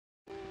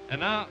And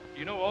now,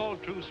 you know all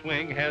true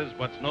swing has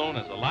what's known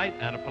as a light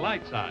and a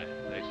polite side,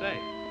 they say.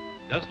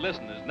 Just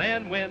listen as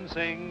Nan Wynn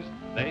sings,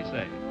 They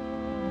Say.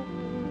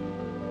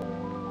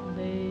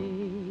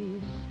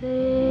 They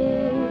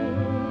say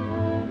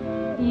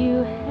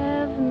you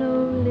have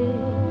no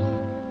lips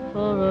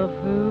for a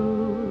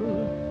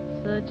fool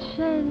such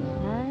as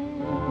I.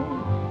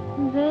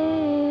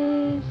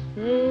 They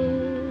say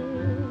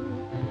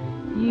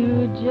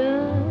you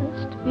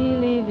just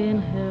believe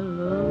in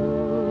hello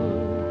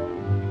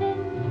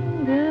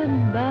and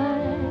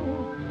goodbye,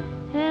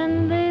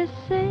 and they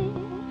say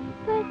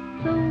that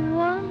the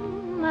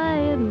one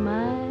I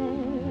admire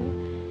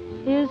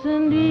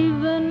isn't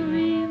even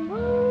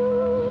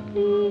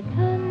remotely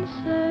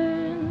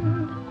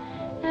concerned,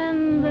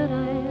 and that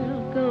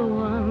I'll go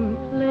on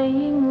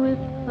playing with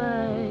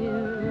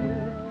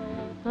fire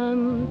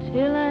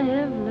until I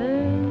have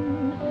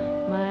learned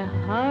my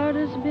heart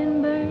has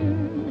been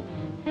burned.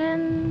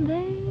 And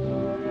they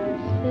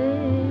say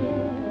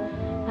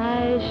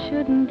I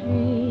shouldn't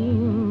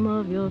dream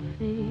of your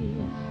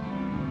face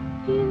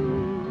in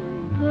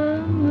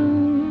the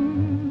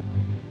moon.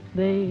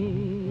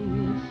 They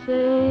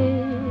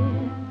say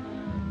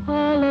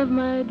all of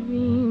my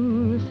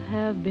dreams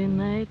have been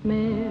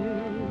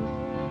nightmares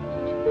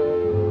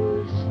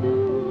too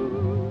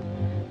soon.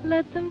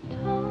 Let them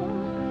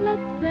talk,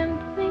 let them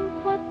think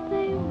what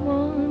they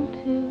want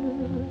to.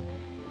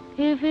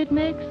 If it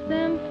makes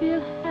them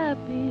feel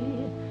happy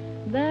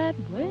that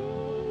way,